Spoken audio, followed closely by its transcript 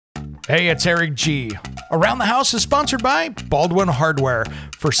Hey, it's Eric G. Around the House is sponsored by Baldwin Hardware.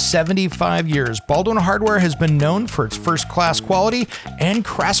 For 75 years, Baldwin Hardware has been known for its first-class quality and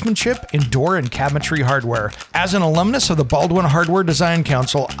craftsmanship in door and cabinetry hardware. As an alumnus of the Baldwin Hardware Design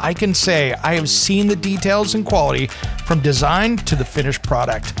Council, I can say I have seen the details and quality from design to the finished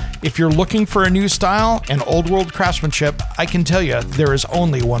product. If you're looking for a new style and old-world craftsmanship, I can tell you there is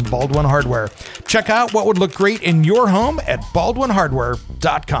only one Baldwin Hardware. Check out what would look great in your home at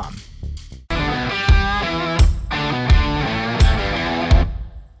baldwinhardware.com.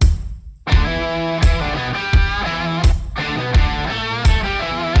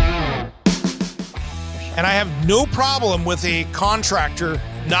 And I have no problem with a contractor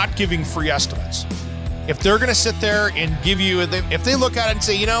not giving free estimates. If they're going to sit there and give you, if they look at it and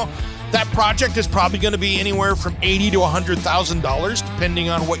say, you know, that project is probably going to be anywhere from $80,000 to $100,000, depending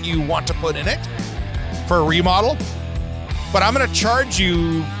on what you want to put in it for a remodel. But I'm going to charge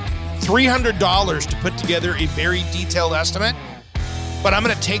you $300 to put together a very detailed estimate. But I'm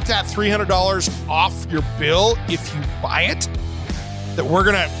going to take that $300 off your bill if you buy it. That we're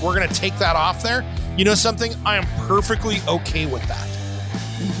gonna take that off there. You know something? I am perfectly okay with that.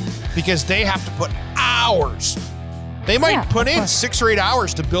 Because they have to put hours. They might put in 6 or 8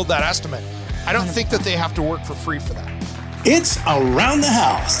 hours to build that estimate. I don't think that they have to work for free for that. It's Around the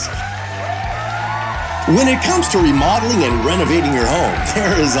House. When it comes to remodeling and renovating your home,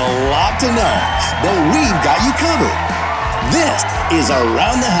 there is a lot to know, but we've got you covered. This is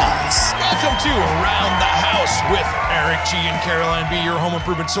Around the House. Welcome to Around the House with Eric G and Caroline B, your home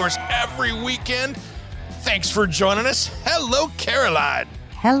improvement source every weekend. Thanks for joining us. Hello, Caroline.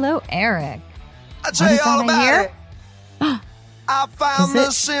 Hello, Eric. I'll tell you all about it. I found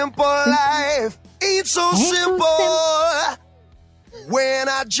the simple life ain't so simple. When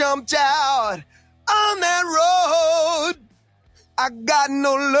I jumped out on that road, I got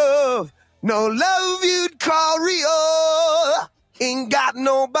no love you'd call real. Ain't got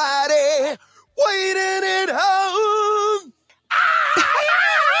nobody waiting at home.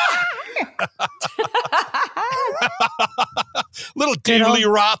 Little David Lee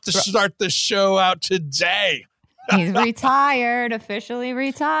Roth to start the show out today. He's retired, officially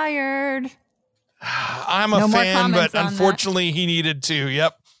retired. I'm a fan, but unfortunately he needed to.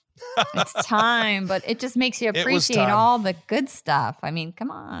 Yep. It's time, but it just makes you appreciate all the good stuff. I mean, come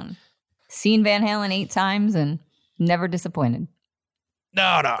on. Seen Van Halen 8 times and never disappointed.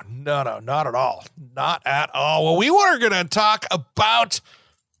 No, not at all. Not at all. Well, we were going to talk about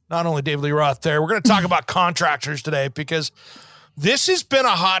not only David Lee Roth there, we're going to talk about contractors today because this has been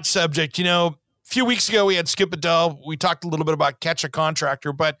a hot subject. You know, a few weeks ago we had Skip Adele. We talked a little bit about Catch a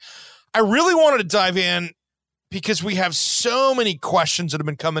Contractor, but I really wanted to dive in because we have so many questions that have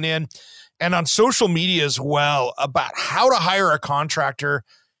been coming in and on social media as well about how to hire a contractor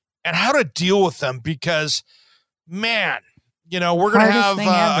and how to deal with them because, man, you know, we're going to have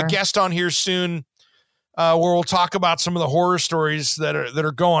a guest on here soon where we'll talk about some of the horror stories that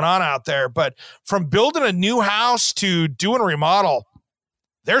are going on out there. But from building a new house to doing a remodel,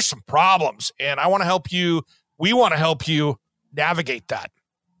 there's some problems. And I want to help you. We want to help you navigate that.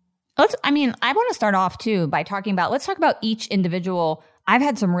 I want to start off, too, by let's talk about each individual. I've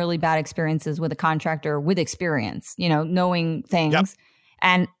had some really bad experiences with a contractor with experience, you know, knowing things. Yep.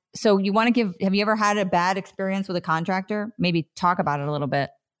 And so you want to have you ever had a bad experience with a contractor? Maybe talk about it a little bit.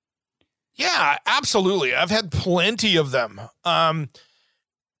 Yeah, absolutely. I've had plenty of them. But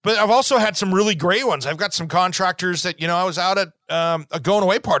I've also had some really great ones. I've got some contractors that, you know, I was out at a going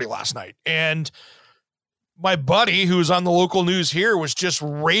away party last night and my buddy who's on the local news here was just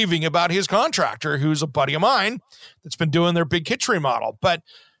raving about his contractor, who's a buddy of mine that's been doing their big kitchen remodel. But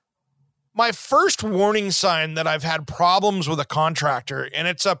my first warning sign that I've had problems with a contractor, and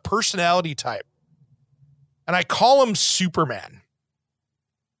it's a personality type, and I call him Superman.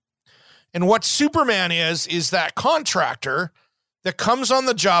 And what Superman is that contractor that comes on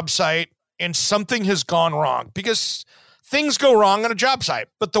the job site and something has gone wrong because things go wrong on a job site.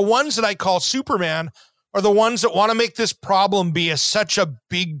 But the ones that I call Superman are the ones that want to make this problem be such a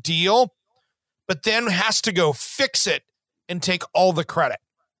big deal, but then has to go fix it and take all the credit.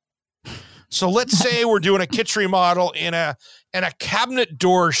 So let's say we're doing a kitchen remodel and a cabinet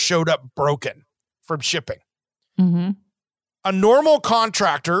door showed up broken from shipping. Mm-hmm. A normal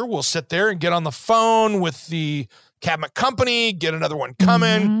contractor will sit there and get on the phone with the cabinet company, get another one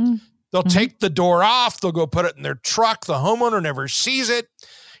coming. Mm-hmm. They'll take the door off. They'll go put it in their truck. The homeowner never sees it.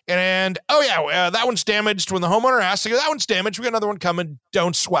 And, that one's damaged. When the homeowner asks, they go, that one's damaged. We got another one coming.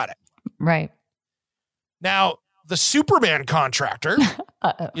 Don't sweat it. Right. Now, the Superman contractor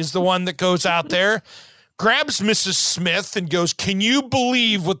is the one that goes out there, grabs Mrs. Smith and goes, "Can you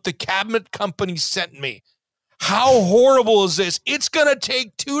believe what the cabinet company sent me? How horrible is this? It's going to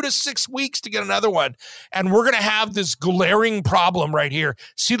take 2 to 6 weeks to get another one. And we're going to have this glaring problem right here.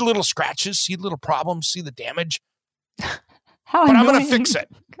 See the little scratches? See the little problems? See the damage? How but annoying. I'm going to fix it."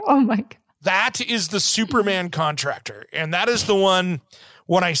 Oh my God. That is the Superman contractor. And that is the one,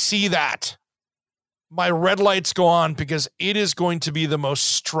 when I see that, my red lights go on, because it is going to be the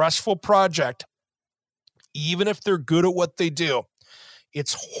most stressful project. Even if they're good at what they do,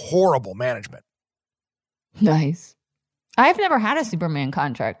 it's horrible management. Nice. I've never had a Superman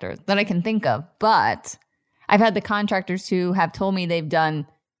contractor that I can think of, but I've had the contractors who have told me they've done,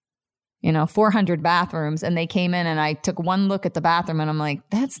 400 bathrooms, and they came in and I took one look at the bathroom and I'm like,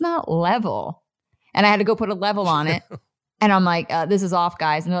 that's not level. And I had to go put a level on it. And I'm like, this is off,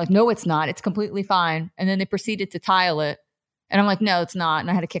 guys. And they're like, no, it's not. It's completely fine. And then they proceeded to tile it. And I'm like, no, it's not. And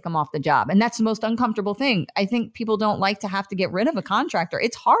I had to kick them off the job. And that's the most uncomfortable thing. I think people don't like to have to get rid of a contractor.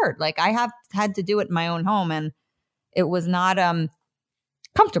 It's hard. Like, I have had to do it in my own home, and it was not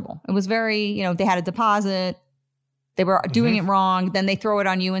comfortable. It was very, they had a deposit. They were doing it wrong. Then they throw it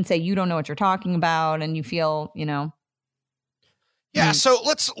on you and say, you don't know what you're talking about. And you feel, Yeah. So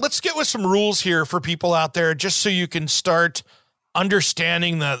let's get with some rules here for people out there, just so you can start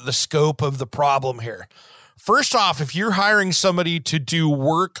understanding the scope of the problem here. First off, if you're hiring somebody to do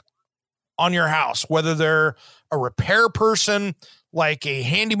work on your house, whether they're a repair person, like a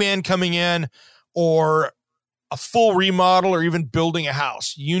handyman coming in, or a full remodel, or even building a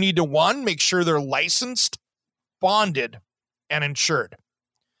house, you need to, one, make sure they're licensed, bonded, and insured.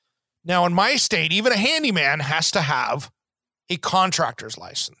 Now, in my state, even a handyman has to have a contractor's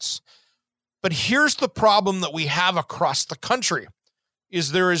license. But here's the problem that we have across the country,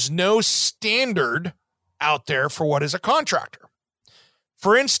 is there is no standard out there for what is a contractor.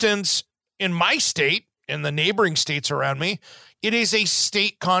 For instance, in my state, in the neighboring states around me, it is a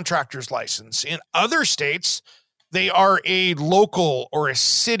state contractor's license. In other states, they are a local or a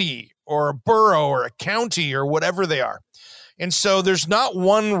city or a borough or a county or whatever they are. And so there's not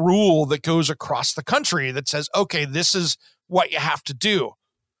one rule that goes across the country that says, okay, this is what you have to do.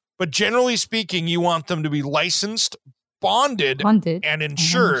 But generally speaking, you want them to be licensed, bonded and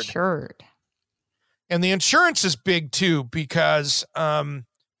insured. And the insurance is big too, because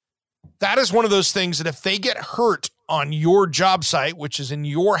that is one of those things that if they get hurt on your job site, which is in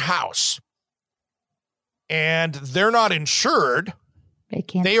your house, and they're not insured,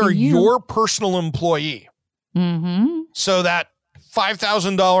 they are your personal employee. Mm-hmm. So that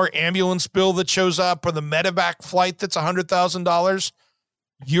 $5,000 ambulance bill that shows up, or the medevac flight that's $100,000,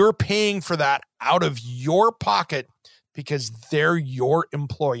 you're paying for that out of your pocket because they're your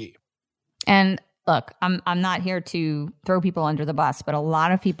employee. And look, I'm not here to throw people under the bus, but a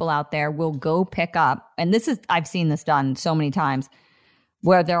lot of people out there will go pick up, and I've seen this done so many times,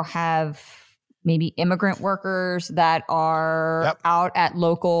 where they'll have maybe immigrant workers that are out at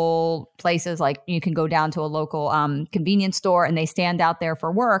local places. Like, you can go down to a local convenience store, and they stand out there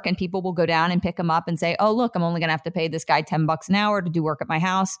for work, and people will go down and pick them up and say, oh, look, I'm only going to have to pay this guy $10 an hour to do work at my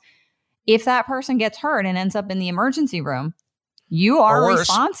house. If that person gets hurt and ends up in the emergency room, you are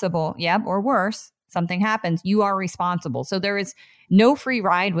responsible. Yep. Or worse, something happens, you are responsible. So there is no free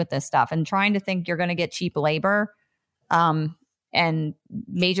ride with this stuff, and trying to think you're going to get cheap labor, and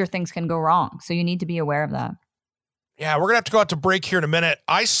major things can go wrong. So you need to be aware of that. Yeah, we're going to have to go out to break here in a minute.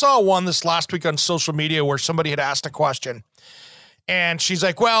 I saw one this last week on social media where somebody had asked a question, and she's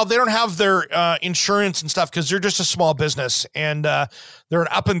like, well, they don't have their insurance and stuff because they're just a small business, and they're an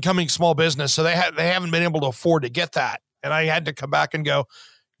up-and-coming small business, so they haven't been able to afford to get that. And I had to come back and go,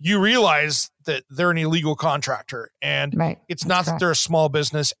 you realize that they're an illegal contractor, and it's not that they're a small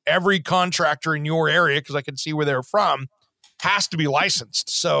business. Every contractor in your area, because I can see where they're from, has to be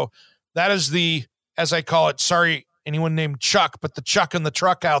licensed. So that is the, as I call it, sorry, anyone named Chuck, but the Chuck in the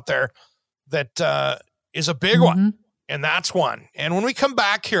truck out there, that is a big one. And that's one. And when we come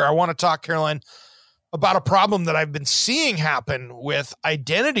back here, I want to talk, Caroline, about a problem that I've been seeing happen with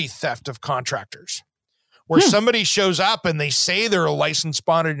identity theft of contractors, where somebody shows up and they say they're a licensed,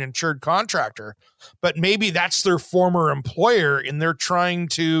 bonded, and insured contractor, but maybe that's their former employer, and they're trying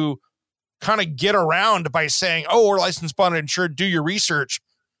to kind of get around by saying, oh, we're licensed, bonded, insured, do your research,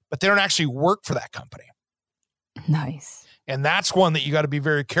 but they don't actually work for that company. Nice. And that's one that you got to be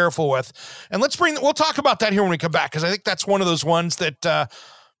very careful with. And we'll talk about that here when we come back, because I think that's one of those ones that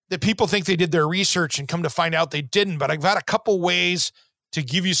that people think they did their research and come to find out they didn't. But I've got a couple ways to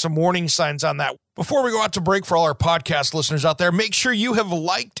give you some warning signs on that. Before we go out to break, for all our podcast listeners out there, make sure you have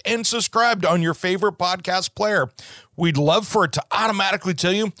liked and subscribed on your favorite podcast player. We'd love for it to automatically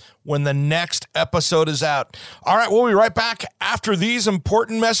tell you when the next episode is out. All right, we'll be right back after these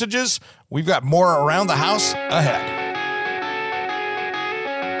important messages. We've got more Around the House ahead.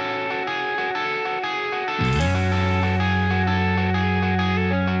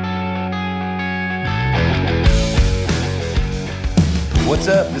 What's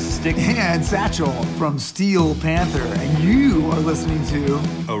up? This is Stick and Satchel from Steel Panther, and you are listening to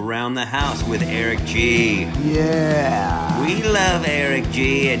Around the House with Eric G. Yeah. We love Eric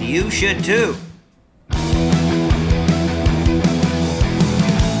G, and you should too. When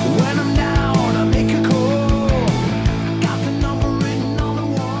I'm down, I make a call. Got the number written on the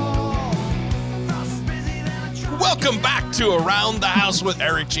wall. Welcome back to Around the House with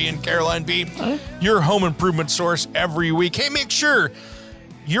Eric G and Caroline B, your home improvement source every week. Hey, make sure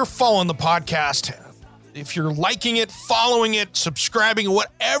you're following the podcast. If you're liking it, following it, subscribing,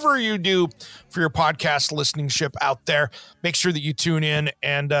 whatever you do for your podcast listening ship out there, make sure that you tune in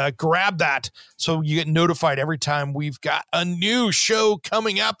and grab that so you get notified every time we've got a new show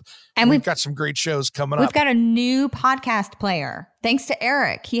coming up. And we've got some great shows coming up. We've got a new podcast player. Thanks to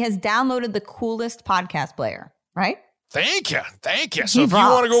Eric. He has downloaded the coolest podcast player, right? Thank you. Thank you. So if you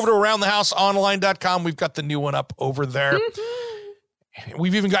want to go over to aroundthehouseonline.com, we've got the new one up over there.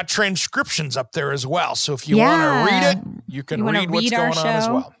 We've even got transcriptions up there as well. So if you want to read it, you can read what's going on as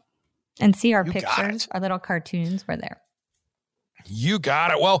well. And see our pictures, our little cartoons. We're there. You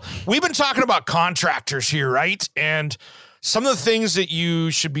got it. Well, we've been talking about contractors here, right? And some of the things that you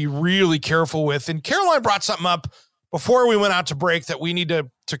should be really careful with. And Caroline brought something up before we went out to break that we need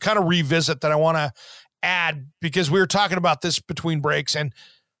to kind of revisit that I want to add, because we were talking about this between breaks. And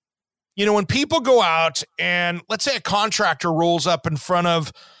you know, when people go out and let's say a contractor rolls up in front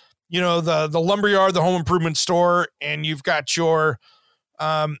of, you know, the lumberyard, the home improvement store, and you've got your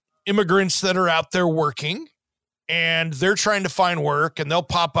immigrants that are out there working and they're trying to find work, and they'll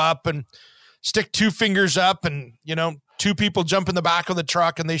pop up and stick two fingers up, and, you know, two people jump in the back of the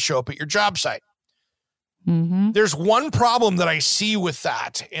truck and they show up at your job site. Mm-hmm. There's one problem that I see with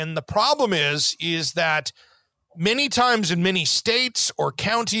that. And the problem is that many times in many states or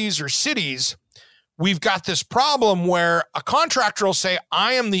counties or cities, we've got this problem where a contractor will say,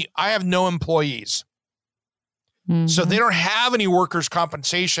 I have no employees. Mm-hmm. So they don't have any workers'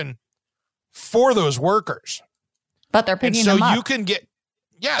 compensation for those workers. But they're picking them up. So you can get,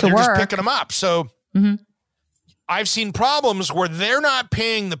 they're just picking them up. So I've seen problems where they're not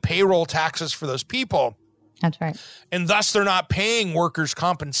paying the payroll taxes for those people. That's right. And thus they're not paying workers'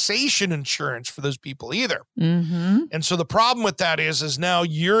 compensation insurance for those people either. Mm-hmm. And so the problem with that is now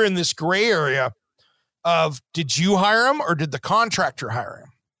you're in this gray area of, did you hire him or did the contractor hire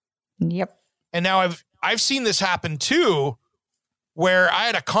him? Yep. And now I've seen this happen too, where I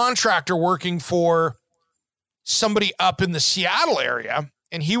had a contractor working for somebody up in the Seattle area,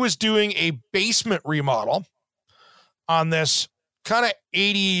 and he was doing a basement remodel on this kind of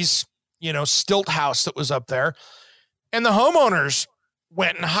 80s, you know, stilt house that was up there. And the homeowners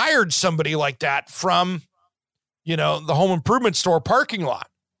went and hired somebody like that from, you know, the home improvement store parking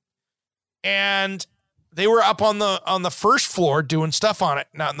lot. And they were up on the first floor doing stuff on it,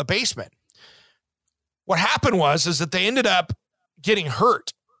 not in the basement. What happened is that they ended up getting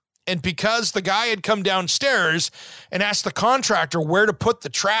hurt. And because the guy had come downstairs and asked the contractor where to put the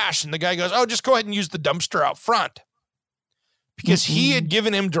trash, and the guy goes, oh, just go ahead and use the dumpster out front. Because he had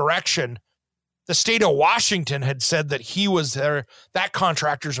given him direction. The state of Washington had said that he was that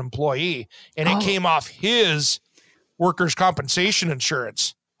contractor's employee, and it came off his workers' compensation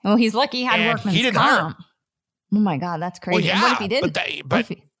insurance. Oh, he's lucky he had workman's he didn't hire him. Oh my God, that's crazy. Well, yeah, what if he didn't?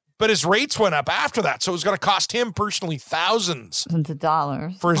 But his rates went up after that, so it was going to cost him personally thousands of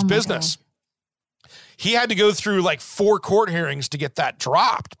dollars for his business. God. He had to go through like 4 court hearings to get that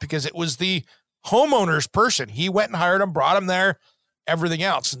dropped because it was the homeowner's person. He went and hired him, brought him there, everything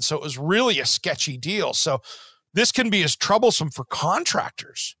else. And so it was really a sketchy deal. So this can be as troublesome for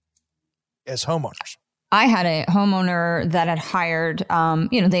contractors as homeowners. I had a homeowner that had hired,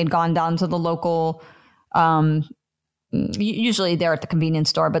 they had gone down to the local, usually they're at the convenience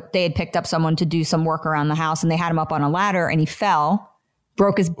store, but they had picked up someone to do some work around the house, and they had him up on a ladder, and he fell,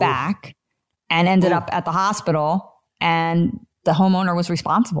 broke his back, and ended up at the hospital, and the homeowner was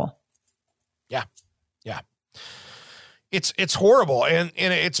responsible. Yeah. It's horrible. And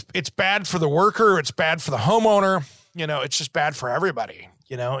it's bad for the worker. It's bad for the homeowner. You know, it's just bad for everybody,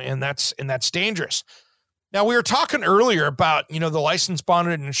 you know, and that's dangerous. Now, we were talking earlier about, you know, the licensed,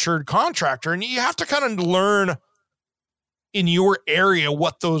 bonded, and insured contractor, and you have to kind of learn in your area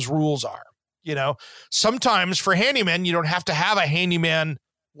what those rules are. You know, sometimes for handymen, you don't have to have a handyman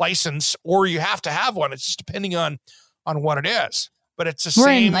license, or you have to have one. It's just depending on what it is. But it's the We're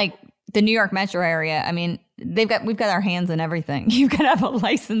same. in like the New York metro area. I mean, we've got our hands in everything. You've got to have a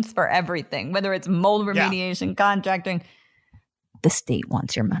license for everything, whether it's mold remediation, contracting. The state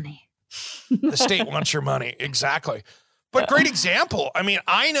wants your money. The state wants your money. Exactly. But great example. I mean,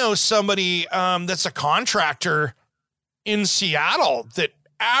 I know somebody that's a contractor in Seattle that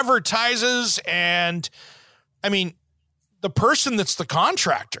advertises, and I mean, the person that's the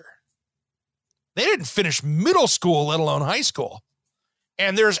contractor, they didn't finish middle school, let alone high school.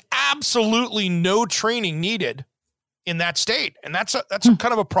 And there's absolutely no training needed in that state. And that's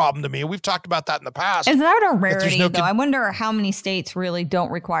kind of a problem to me. We've talked about that in the past. Is that a rarity, though? I wonder how many states really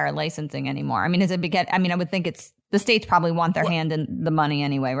don't require licensing anymore. I mean, I would think the states probably want their hand in the money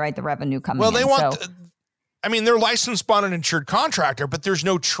anyway, right? The revenue coming in. Well, they want... they're licensed, bond, and insured contractor, but there's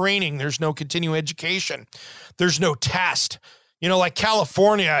no training. There's no continuing education. There's no test. You know, like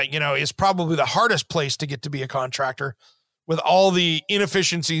California, you know, is probably the hardest place to get to be a contractor with all the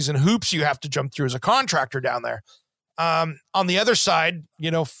inefficiencies and hoops you have to jump through as a contractor down there. On the other side,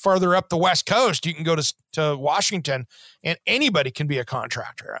 you know, farther up the West Coast, you can go to Washington, and anybody can be a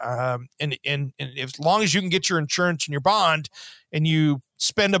contractor. And as long as you can get your insurance and your bond, and you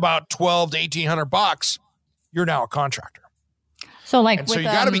spend about $1,200 to $1,800, you're now a contractor. So so you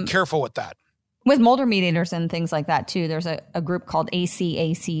got to be careful with that. With mold remediators and things like that too, there's a group called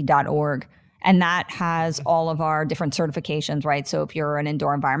ACAC.org, and that has all of our different certifications, right? So if you're an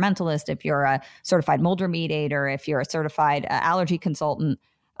indoor environmentalist, if you're a certified mold remediator, if you're a certified allergy consultant,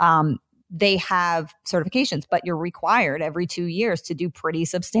 they have certifications, but you're required every 2 years to do pretty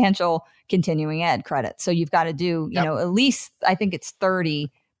substantial continuing ed credits. So you've got to do, you know, at least, I think it's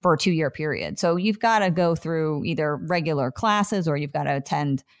 30 for a 2-year period. So you've got to go through either regular classes, or you've got to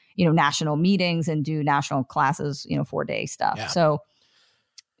attend, you know, national meetings and do national classes, you know, 4-day stuff. Yeah. So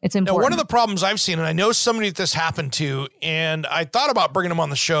it's important. Now, one of the problems I've seen, and I know somebody that this happened to, and I thought about bringing them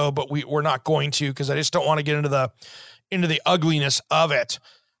on the show, but we're not going to, because I just don't want to get into the ugliness of it.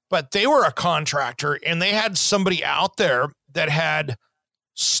 But they were a contractor, and they had somebody out there that had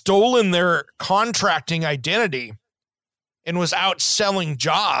stolen their contracting identity and was out selling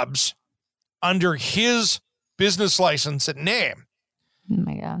jobs under his business license and name. Oh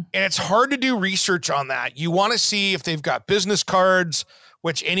my God. And it's hard to do research on that. You want to see if they've got business cards,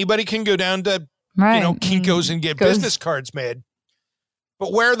 which anybody can go down to, Kinko's and get business cards made.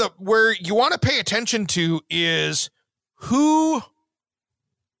 But where you want to pay attention to is who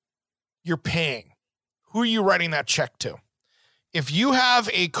you're paying. Who are you writing that check to? If you have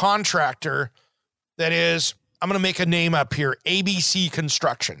a contractor that is, I'm going to make a name up here, ABC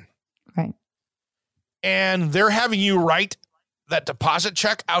Construction. Right. And they're having you write that deposit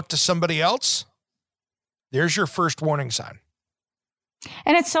check out to somebody else, there's your first warning sign.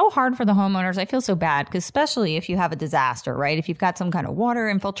 And it's so hard for the homeowners. I feel so bad, because especially if you have a disaster, right? If you've got some kind of water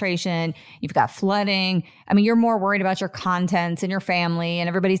infiltration, you've got flooding. I mean, you're more worried about your contents and your family, and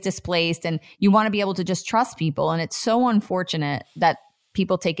everybody's displaced, and you want to be able to just trust people. And it's so unfortunate that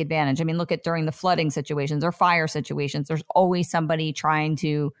people take advantage. I mean, look at during the flooding situations or fire situations, there's always somebody trying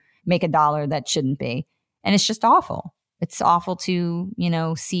to make a dollar that shouldn't be. And it's just awful. It's awful to, you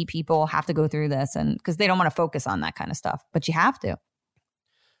know, see people have to go through this, and because they don't want to focus on that kind of stuff, but you have to.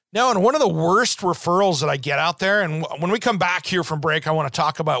 No, and one of the worst referrals that I get out there, and when we come back here from break, I want to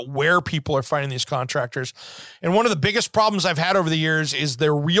talk about where people are finding these contractors. And one of the biggest problems I've had over the years is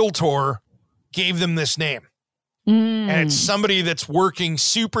their realtor gave them this name. And it's somebody that's working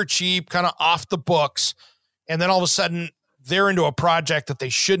super cheap, kind of off the books. And then all of a sudden they're into a project that they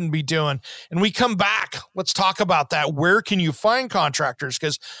shouldn't be doing. And we come back. Let's talk about that. Where can you find contractors?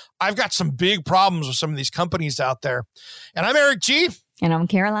 Because I've got some big problems with some of these companies out there. And I'm Eric G. And I'm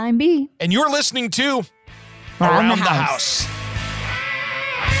Caroline B. And you're listening to Around the House.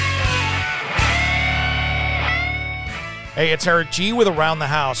 Hey, it's Eric G. with Around the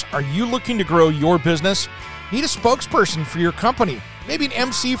House. Are you looking to grow your business? Need a spokesperson for your company? Maybe an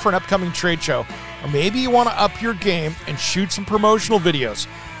MC for an upcoming trade show? Or maybe you want to up your game and shoot some promotional videos?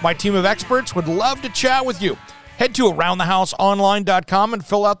 My team of experts would love to chat with you. Head to AroundTheHouseOnline.com and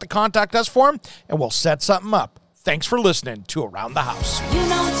fill out the Contact Us form, and we'll set something up. Thanks for listening to Around the House. You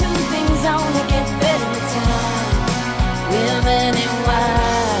know, two things only get better with time. Women in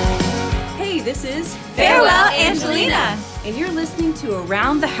white. Hey, this is Farewell, Angelina. And you're listening to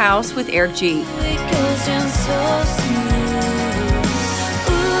Around the House with Eric G. It goes down so smooth.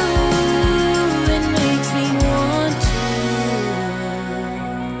 Ooh, it makes me want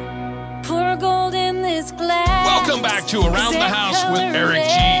to pour gold in this glass. Welcome back to Around the House with Eric G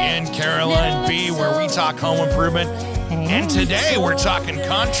and Caroline B, where we talk home improvement. And today we're talking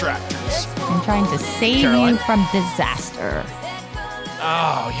contractors. I'm trying to save you from disaster.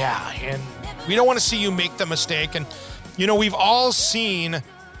 Oh, yeah. And we don't want to see you make the mistake. And, you know, we've all seen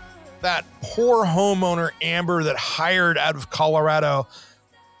that poor homeowner, Amber, that hired out of Colorado,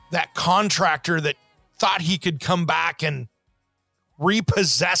 that contractor that thought he could come back and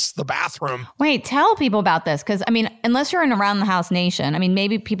repossess the bathroom. Wait, tell people about this. Because, I mean, unless you're in Around the House Nation, I mean,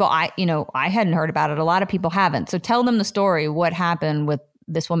 maybe people, I hadn't heard about it. A lot of people haven't. So tell them the story, what happened with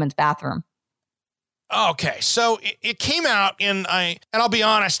this woman's bathroom. Okay, so it came out, and I'll be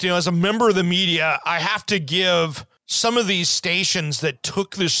honest, as a member of the media, I have to give some of these stations that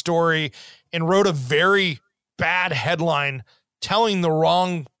took this story and wrote a very bad headline telling the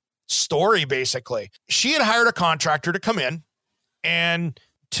wrong story, basically. She had hired a contractor to come in and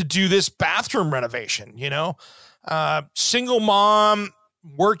to do this bathroom renovation, single mom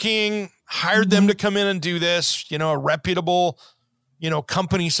working, hired them to come in and do this, a reputable,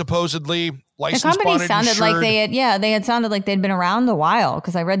 company, supposedly licensed. The company sounded like they had sounded like they'd been around a while,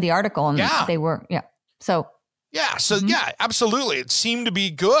 because I read the article and they were, absolutely. It seemed to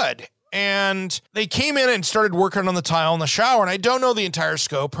be good. And they came in and started working on the tile in the shower. And I don't know the entire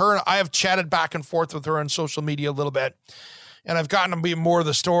scope. I have chatted back and forth with her on social media a little bit, and I've gotten to be more of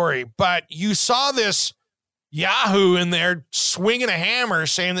the story. But you saw this Yahoo in there swinging a hammer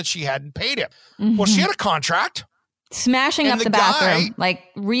saying that she hadn't paid him. Mm-hmm. Well, she had a contract. Smashing up the bathroom.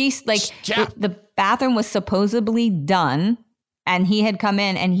 The bathroom was supposedly done, and he had come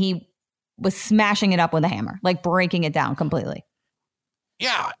in and he was smashing it up with a hammer, like breaking it down completely.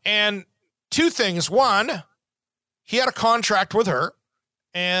 Yeah. And two things. One, he had a contract with her,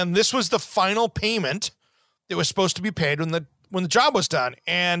 and this was the final payment that was supposed to be paid when the job was done.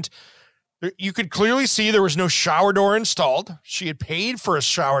 And you could clearly see there was no shower door installed. She had paid for a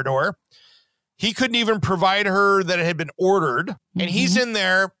shower door. He couldn't even provide her that it had been ordered. And he's in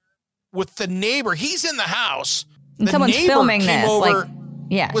there with the neighbor. He's in the house. And someone's filming this.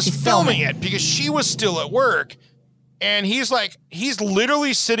 Was filming it because she was still at work. And he's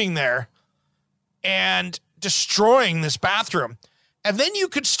literally sitting there and destroying this bathroom. And then you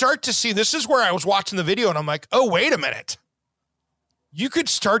could start to see, this is where I was watching the video and I'm like, oh, wait a minute. You could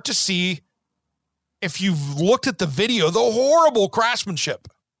start to see, if you've looked at the video, the horrible craftsmanship.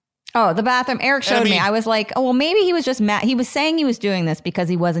 Oh, the bathroom. Eric showed me. I was like, oh, well, maybe he was just mad. He was saying he was doing this because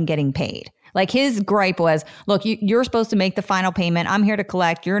he wasn't getting paid. Like, his gripe was, look, you're supposed to make the final payment. I'm here to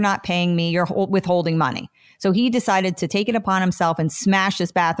collect. You're not paying me. You're withholding money. So he decided to take it upon himself and smash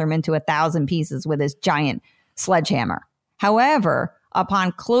this bathroom into 1,000 pieces with his giant sledgehammer. However,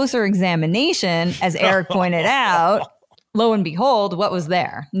 upon closer examination, as Eric pointed out, lo and behold, what was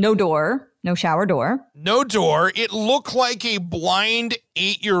there? No door. No shower door. No door. It looked like a blind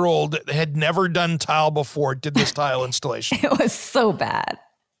 8-year-old that had never done tile before did this tile installation. It was so bad.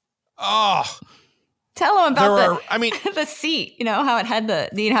 Oh. Tell him about the seat. How it had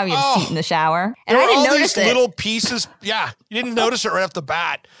how you have seat in the shower. And I didn't notice it. Little pieces. Yeah, you didn't notice it right off the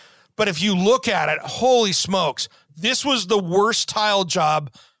bat. But if you look at it, holy smokes, this was the worst tile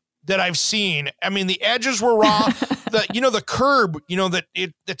job that I've seen. I mean, the edges were raw. The curb,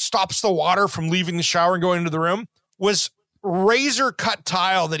 that stops the water from leaving the shower and going into the room was razor cut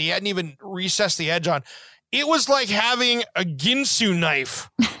tile that he hadn't even recessed the edge on. It was like having a Ginsu knife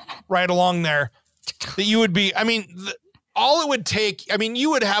right along there that you would be, all it would take, you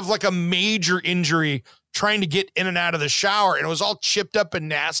would have like a major injury trying to get in and out of the shower, and it was all chipped up and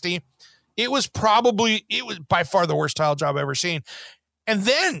nasty. It was by far the worst tile job I've ever seen. And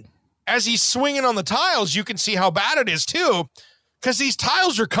then as he's swinging on the tiles, you can see how bad it is too, because these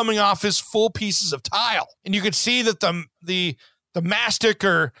tiles are coming off as full pieces of tile. And you could see that the mastic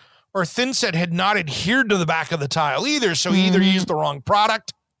or thin set had not adhered to the back of the tile either. So he either used the wrong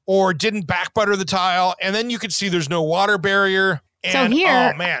product or didn't back butter the tile. And then you could see there's no water barrier. And, so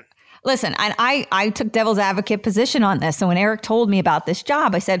here, oh man. Listen, and I took devil's advocate position on this. So when Eric told me about this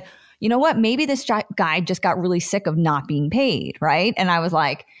job, I said, you know what? Maybe this guy just got really sick of not being paid, right? And I was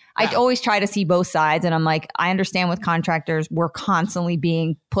like, I always try to see both sides. And I'm like, I understand with contractors, we're constantly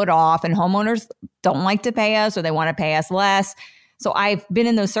being put off, and homeowners don't like to pay us, or they want to pay us less. So I've been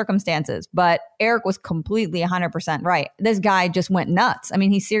in those circumstances. But Eric was completely 100% right. This guy just went nuts. I mean,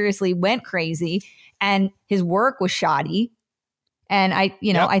 he seriously went crazy, and his work was shoddy. And I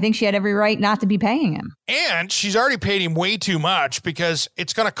think she had every right not to be paying him. And she's already paid him way too much, because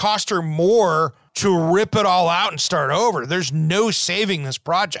it's going to cost her more to rip it all out and start over. There's no saving this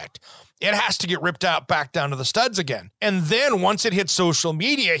project. It has to get ripped out back down to the studs again. And then once it hit social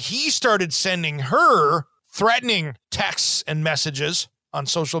media, he started sending her threatening texts and messages on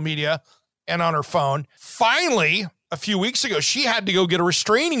social media and on her phone. Finally, a few weeks ago, she had to go get a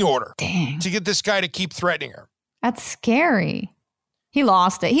restraining order to get this guy to keep threatening her. That's scary. He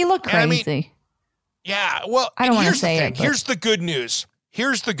lost it. He looked crazy. Yeah, well, I don't want to say it. Here's the good news.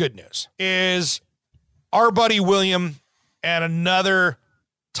 Here's the good news is our buddy William and another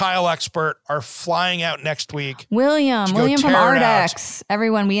tile expert are flying out next week. William from Ardex.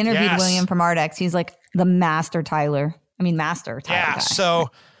 Everyone, we interviewed William from Ardex. He's like the master tiler. Master tiler guy.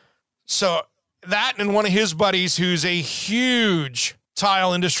 So that and one of his buddies who's a huge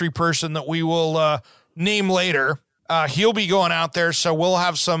tile industry person that we will name later. He'll be going out there, so we'll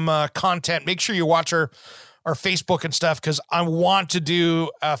have some content. Make sure you watch our Facebook and stuff, because I want to do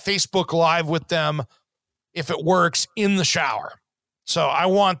a Facebook Live with them, if it works, in the shower. So I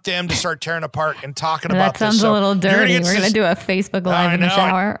want them to start tearing apart and talking about this. That sounds a little dirty. We're going to do a Facebook Live in the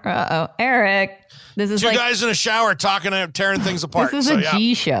shower. Uh-oh. Eric, this is two guys in a shower tearing things apart. This is a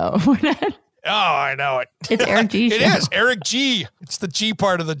G show. Oh, I know it. It's Eric G. It is Eric G. It's the G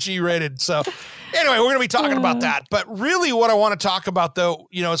part of the G-rated. So anyway, we're going to be talking about that. But really what I want to talk about, though,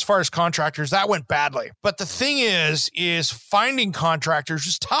 as far as contractors, that went badly. But the thing is finding contractors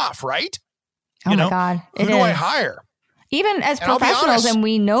is tough, right? Oh, my God. Who do I hire? Even as professionals, and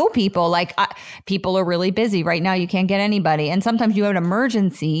we know people, like people are really busy right now. You can't get anybody. And sometimes you have an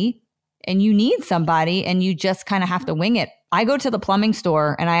emergency and you need somebody and you just kind of have to wing it. I go to the plumbing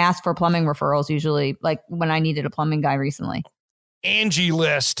store and I ask for plumbing referrals usually, like when I needed a plumbing guy recently. Angie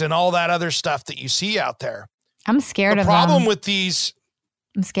List and all that other stuff that you see out there. I'm scared of them. The problem with these...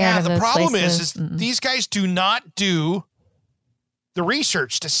 I'm scared of those the problem places. is these guys do not do the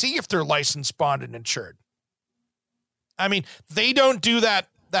research to see if they're licensed, bonded, insured. They don't do that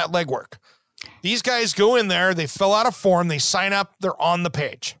legwork. These guys go in there, they fill out a form, they sign up, they're on the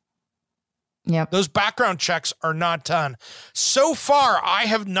page. Yep. Those background checks are not done. So far, I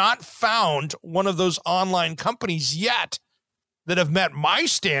have not found one of those online companies yet that have met my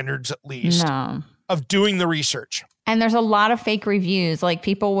standards, at least, of doing the research. And there's a lot of fake reviews. Like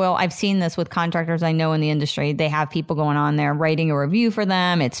I've seen this with contractors I know in the industry. They have people going on there writing a review for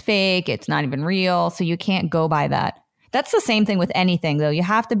them. It's fake. It's not even real. So you can't go by that. That's the same thing with anything, though. You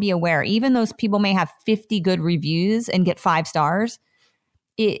have to be aware. Even those people may have 50 good reviews and get 5 stars.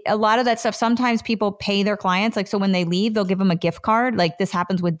 A lot of that stuff, sometimes people pay their clients. Like, so when they leave, they'll give them a gift card. Like this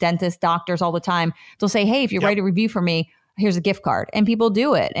happens with dentists, doctors all the time. They'll say, hey, if you write a review for me, here's a gift card. And people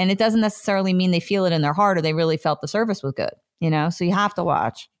do it. And it doesn't necessarily mean they feel it in their heart or they really felt the service was good, So you have to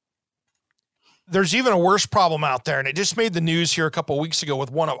watch. There's even a worse problem out there. And it just made the news here a couple of weeks ago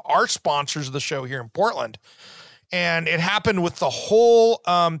with one of our sponsors of the show here in Portland. And it happened with the whole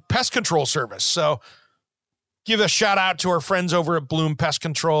pest control service. So give a shout out to our friends over at Bloom Pest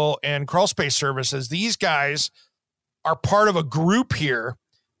Control and Crawl Space Services. These guys are part of a group here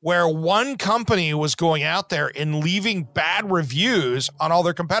where one company was going out there and leaving bad reviews on all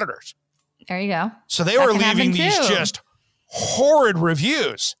their competitors. There you go. So they were leaving these just horrid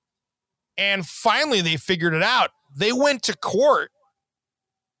reviews. And finally they figured it out. They went to court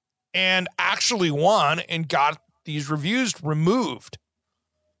and actually won and got these reviews removed.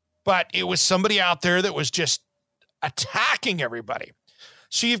 But it was somebody out there that was just attacking everybody.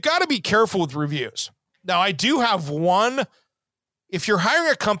 So you've got to be careful with reviews. Now, I do have one. If you're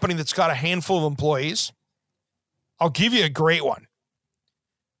hiring a company that's got a handful of employees, I'll give you a great one.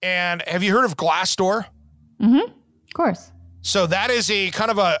 And have you heard of Glassdoor? Mm-hmm. Of course. So that is a kind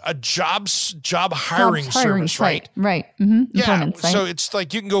of a job hiring service, right? Right. Mm-hmm. Yeah. So it's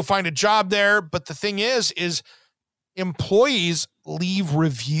like you can go find a job there. But the thing is employees leave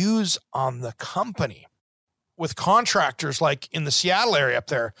reviews on the company. With contractors, like in the Seattle area up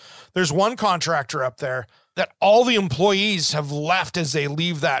there, there's one contractor up there that all the employees have left as they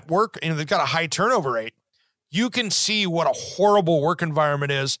leave that work, and they've got a high turnover rate. You can see what a horrible work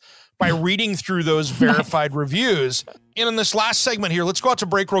environment is by reading through those verified reviews. And in this last segment here, let's go out to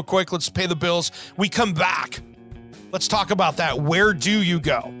break real quick. Let's pay the bills. We come back. Let's talk about that. Where do you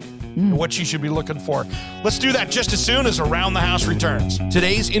go? And what you should be looking for. Let's do that just as soon as Around the House returns.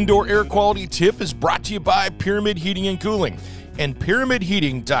 Today's indoor air quality tip is brought to you by Pyramid Heating and Cooling and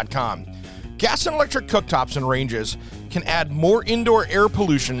pyramidheating.com. Gas and electric cooktops and ranges can add more indoor air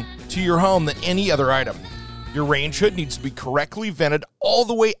pollution to your home than any other item. Your range hood needs to be correctly vented all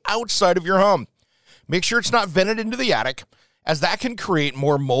the way outside of your home. Make sure it's not vented into the attic, as that can create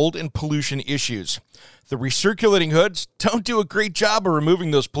more mold and pollution issues. The recirculating hoods don't do a great job of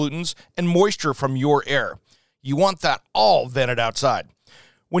removing those pollutants and moisture from your air. You want that all vented outside.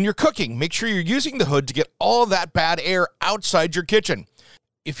 When you're cooking, make sure you're using the hood to get all that bad air outside your kitchen.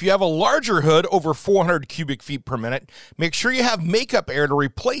 If you have a larger hood over 400 cubic feet per minute, make sure you have makeup air to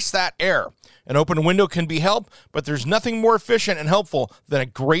replace that air. An open window can be helped, but there's nothing more efficient and helpful than a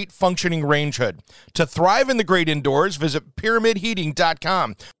great functioning range hood. To thrive in the great indoors, visit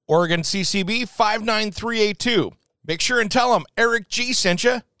pyramidheating.com. Oregon CCB 59382. Make sure and tell them Eric G sent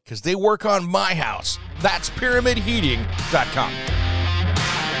you, because they work on my house. That's pyramidheating.com.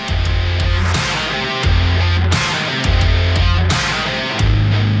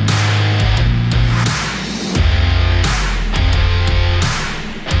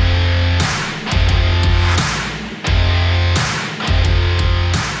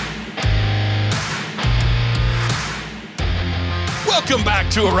 Welcome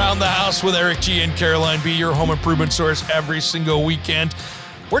back to Around the House with Eric G and Caroline B, your home improvement source every single weekend.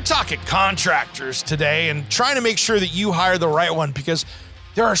 We're talking contractors today and trying to make sure that you hire the right one, because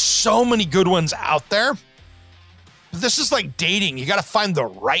there are so many good ones out there. But this is like dating. You got to find the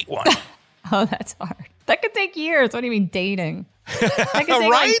right one. Oh, that's hard. That could take years. What do you mean dating? That could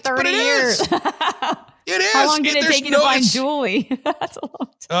take right? like 30 years. It is. How long did it take you to find Julie? That's a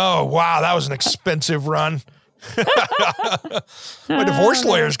long time. Oh, wow. That was an expensive run. My divorce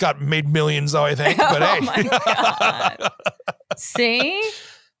lawyers got made millions, though, I think. But hey. My God. See?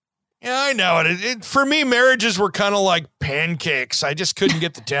 Yeah, I know it. For me, marriages were kind of like pancakes. I just couldn't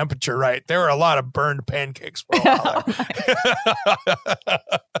get the temperature right. There were a lot of burned pancakes for a while there.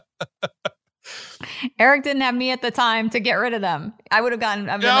 Eric didn't have me at the time to get rid of them. I would have gotten.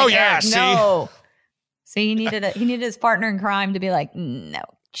 Yeah. No. See, he needed his partner in crime to be like, no,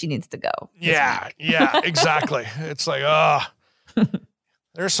 she needs to go. Yeah, exactly. It's like,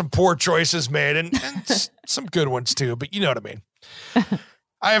 there's some poor choices made and some good ones too, but you know what I mean.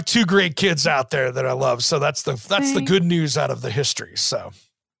 I have two great kids out there that I love, so that's the good news out of the history. So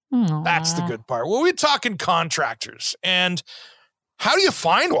that's the good part. Well, we're talking contractors, and how do you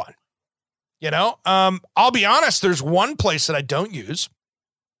find one? You know, I'll be honest. There's one place that I don't use.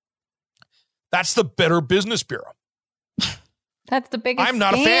 That's the Better Business Bureau. That's the biggest. I'm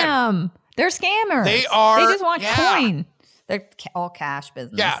not scam. a fan. They're scammers. They are. They just want coin. They're all cash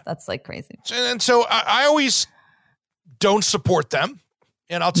business. Yeah. That's like crazy. And so I always don't support them.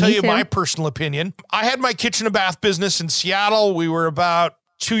 And I'll tell you my personal opinion. I had my kitchen and bath business in Seattle. We were about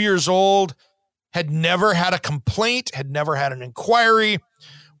 2 years old, had never had a complaint, had never had an inquiry.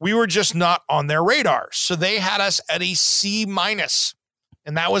 We were just not on their radar. So they had us at a C-.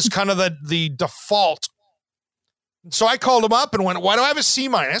 And that was kind of the default. So I called them up and went, why do I have a C-?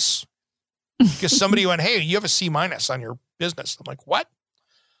 Because somebody went, hey, you have a C- on your business. I'm like, what?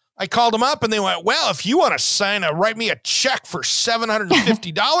 I called them up and they went, well, if you want to write me a check for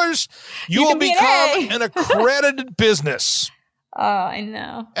 $750, you will become an accredited business. Oh, I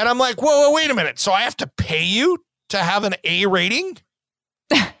know. And I'm like, whoa, wait a minute. So I have to pay you to have an A rating?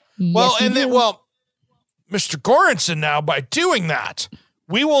 Mr. Goranson, now by doing that,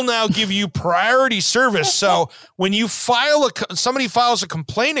 we will now give you priority service. So when you somebody files a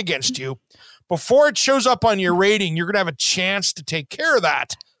complaint against you, before it shows up on your rating, you're going to have a chance to take care of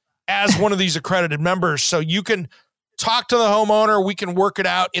that as one of these accredited members. So you can talk to the homeowner, we can work it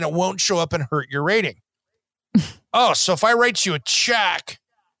out, and it won't show up and hurt your rating. Oh, so if I write you a check,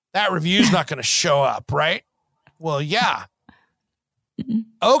 that review's not going to show up, right? Well, yeah.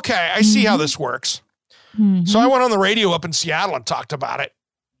 Okay, I see how this works. Mm-hmm. So I went on the radio up in Seattle and talked about it.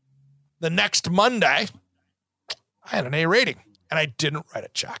 The next Monday, I had an A rating, and I didn't write a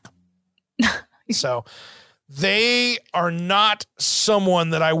check. So they are not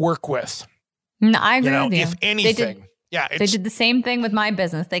someone that I work with. No, I agree with you. If anything. They did the same thing with my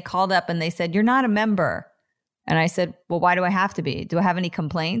business. They called up and they said, you're not a member. And I said, well, why do I have to be? Do I have any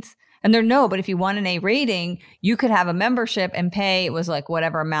complaints? And they're no, but if you want an A rating, you could have a membership and pay. It was like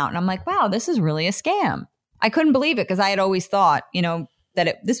whatever amount. And I'm like, wow, this is really a scam. I couldn't believe it because I had always thought,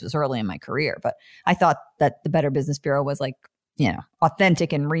 that this was early in my career, but I thought that the Better Business Bureau was like,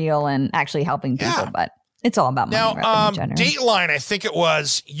 authentic and real and actually helping people. But it's all about money. Now, Dateline, I think it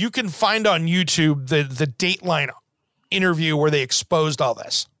was, you can find on YouTube the Dateline interview where they exposed all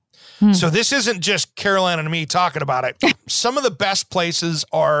this. So this isn't just Caroline and me talking about it. Some of the best places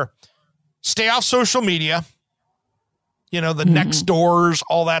are stay off social media, the next doors,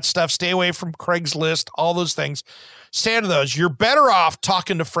 all that stuff. Stay away from Craigslist, all those things. Stay out of those. You're better off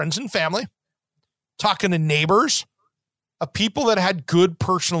talking to friends and family, talking to neighbors, of people that had good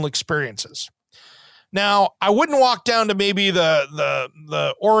personal experiences. Now, I wouldn't walk down to maybe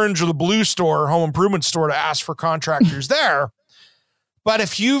the orange or the blue store, home improvement store, to ask for contractors there. But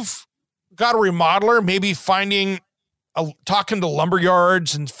if you've got a remodeler, maybe finding talking to lumber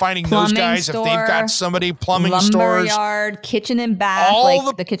yards and finding those guys if they've got somebody, plumbing stores. Lumber yard, kitchen and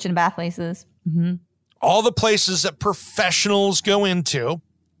bath, the kitchen and bath places. Mm-hmm. All the places that professionals go into,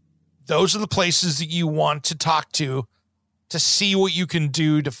 those are the places that you want to talk to see what you can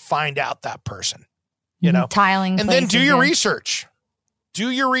do to find out that person. You know, tiling, and then do your research. Do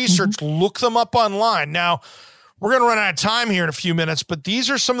your research. Look them up online. Now, we're going to run out of time here in a few minutes, but these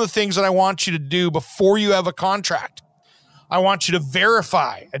are some of the things that I want you to do before you have a contract. I want you to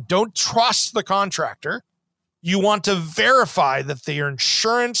verify. And don't trust the contractor. You want to verify that their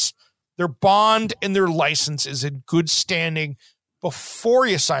insurance, their bond, and their license is in good standing before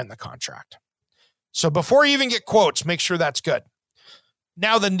you sign the contract. So before you even get quotes, make sure that's good.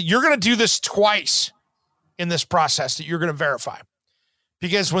 Now, then you're going to do this twice in this process that you're going to verify.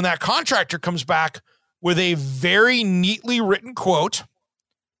 Because when that contractor comes back with a very neatly written quote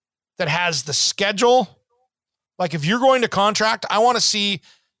that has the schedule, like if you're going to contract, I want to see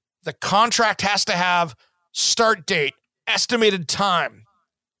the contract has to have start date, estimated time.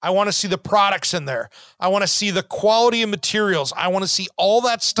 I want to see the products in there. I want to see the quality of materials. I want to see all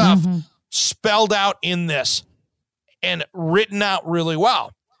that stuff spelled out in this and written out really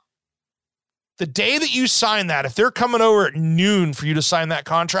well. The day that you sign that, if they're coming over at noon for you to sign that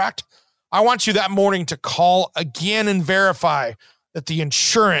contract, I want you that morning to call again and verify that the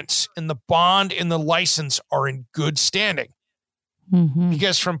insurance and the bond and the license are in good standing.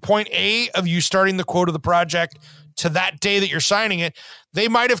 Because from point A of you starting the quote of the project to that day that you're signing it, they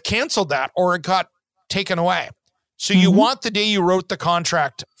might have canceled that or it got taken away. So you want the day you wrote the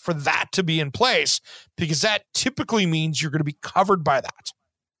contract for that to be in place, because that typically means you're going to be covered by that.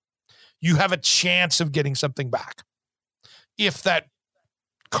 You have a chance of getting something back if that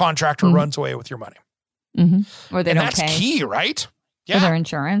contractor runs away with your money. Or they don't pay. That's key, right? Yeah. Or their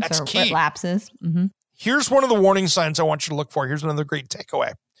insurance that's or key. it lapses. Here's one of the warning signs I want you to look for. Here's another great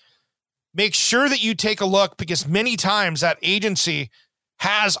takeaway. Make sure that you take a look, because many times that agency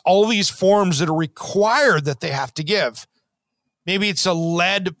has all these forms that are required that they have to give. Maybe it's a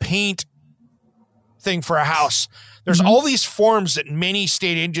lead paint thing for a house. There's all these forms that many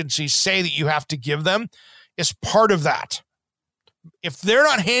state agencies say that you have to give them as part of that. If they're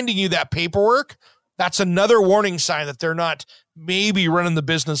not handing you that paperwork, that's another warning sign that they're not maybe running the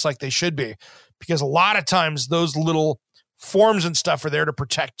business like they should be. Because a lot of times those little forms and stuff are there to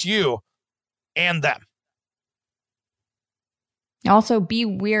protect you and them. Also, be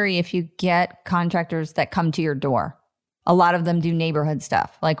wary if you get contractors that come to your door. A lot of them do neighborhood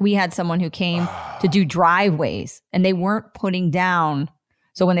stuff. Like we had someone who came to do driveways and they weren't putting down.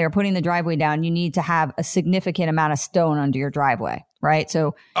 So when they were putting the driveway down, you need to have a significant amount of stone under your driveway, right?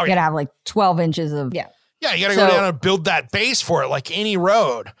 So you got to have like 12 inches of. Yeah, you got to go down and build that base for it like any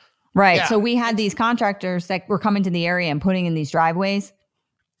road. Right. Yeah. So we had these contractors that were coming to the area and putting in these driveways.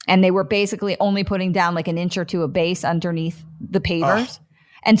 And they were basically only putting down like an inch or two of base underneath the pavers.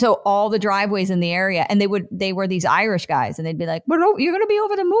 And so all the driveways in the area, and they were these Irish guys, and they'd be like, "But you're going to be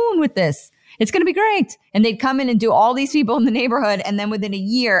over the moon with this. It's going to be great." And they'd come in and do all these people in the neighborhood. And then within a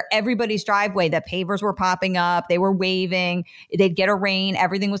year, everybody's driveway, the pavers were popping up. They were waving. They'd get a rain.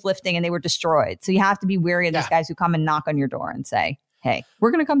 Everything was lifting and they were destroyed. So you have to be wary of these guys who come and knock on your door and say, "Hey,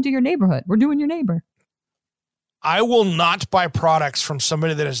 we're going to come to your neighborhood. We're doing your neighbor." I will not buy products from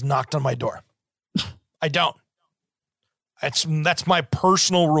somebody that has knocked on my door. I don't. That's my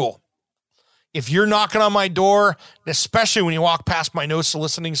personal rule. If you're knocking on my door, especially when you walk past my no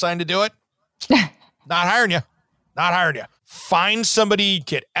soliciting sign to do it, not hiring you. Not hiring you. Find somebody,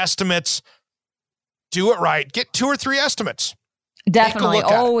 get estimates, do it right. Get 2 or 3 estimates. Definitely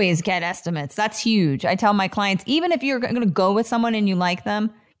always get estimates. That's huge. I tell my clients, even if you're going to go with someone and you like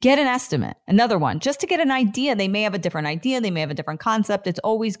them, get an estimate, another one, just to get an idea. They may have a different idea. They may have a different concept. It's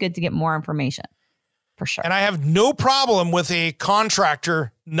always good to get more information. For sure. And I have no problem with a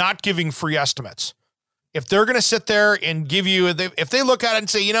contractor not giving free estimates. If they're going to sit there and give you, if they look at it and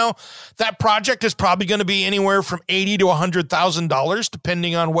say, you know, that project is probably going to be anywhere from $80,000 to $100,000,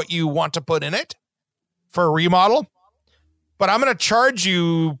 depending on what you want to put in it for a remodel. But I'm going to charge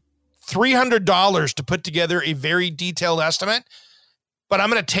you $300 to put together a very detailed estimate. But I'm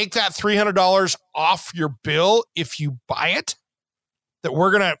going to take that $300 off your bill if you buy it. That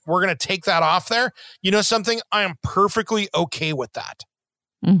we're gonna take that off there. You know something? I am perfectly okay with that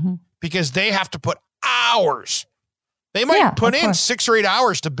because they have to put hours. They might put in 6 or 8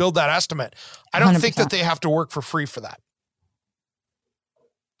 hours to build that estimate. I don't 100%. Think that they have to work for free for that.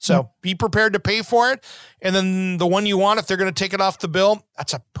 So be prepared to pay for it. And then the one you want, if they're going to take it off the bill,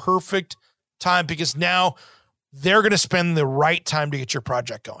 that's a perfect time because now they're going to spend the right time to get your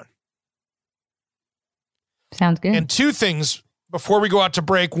project going. Sounds good. And two things before we go out to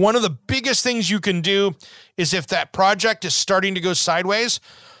break. One of the biggest things you can do is if that project is starting to go sideways,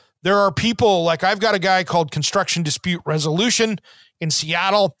 there are people like I've got a guy called Construction Dispute Resolution in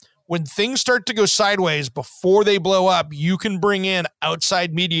Seattle. When things start to go sideways before they blow up, you can bring in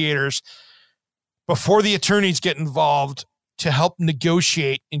outside mediators before the attorneys get involved to help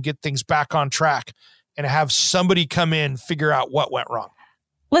negotiate and get things back on track and have somebody come in, figure out what went wrong.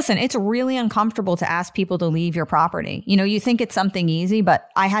 Listen, it's really uncomfortable to ask people to leave your property. You know, you think it's something easy, but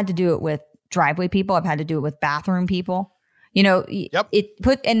I had to do it with driveway people. I've had to do it with bathroom people. You know,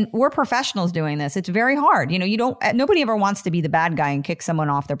 and we're professionals doing this. It's very hard. You know, nobody ever wants to be the bad guy and kick someone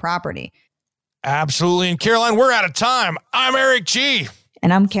off their property. Absolutely. And Caroline, we're out of time. I'm Eric G.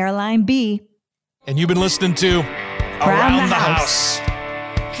 And I'm Caroline B. And you've been listening to Around the House.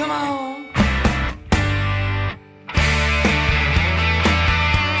 Come on.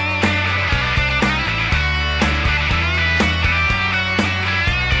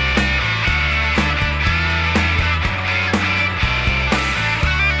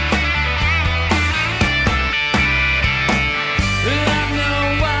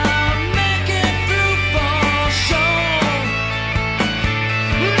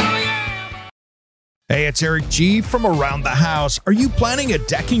 Hey, it's Eric G. from Around the House. Are you planning a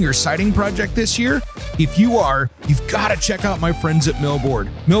decking or siding project this year? If you are, you've got to check out my friends at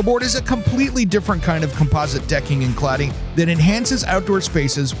Millboard. Millboard is a completely different kind of composite decking and cladding that enhances outdoor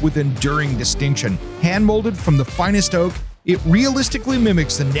spaces with enduring distinction. Hand-molded from the finest oak, it realistically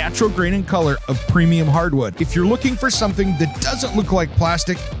mimics the natural grain and color of premium hardwood. If you're looking for something that doesn't look like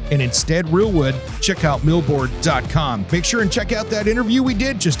plastic and instead real wood, check out millboard.com. Make sure and check out that interview we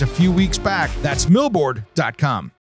did just a few weeks back. That's millboard.com.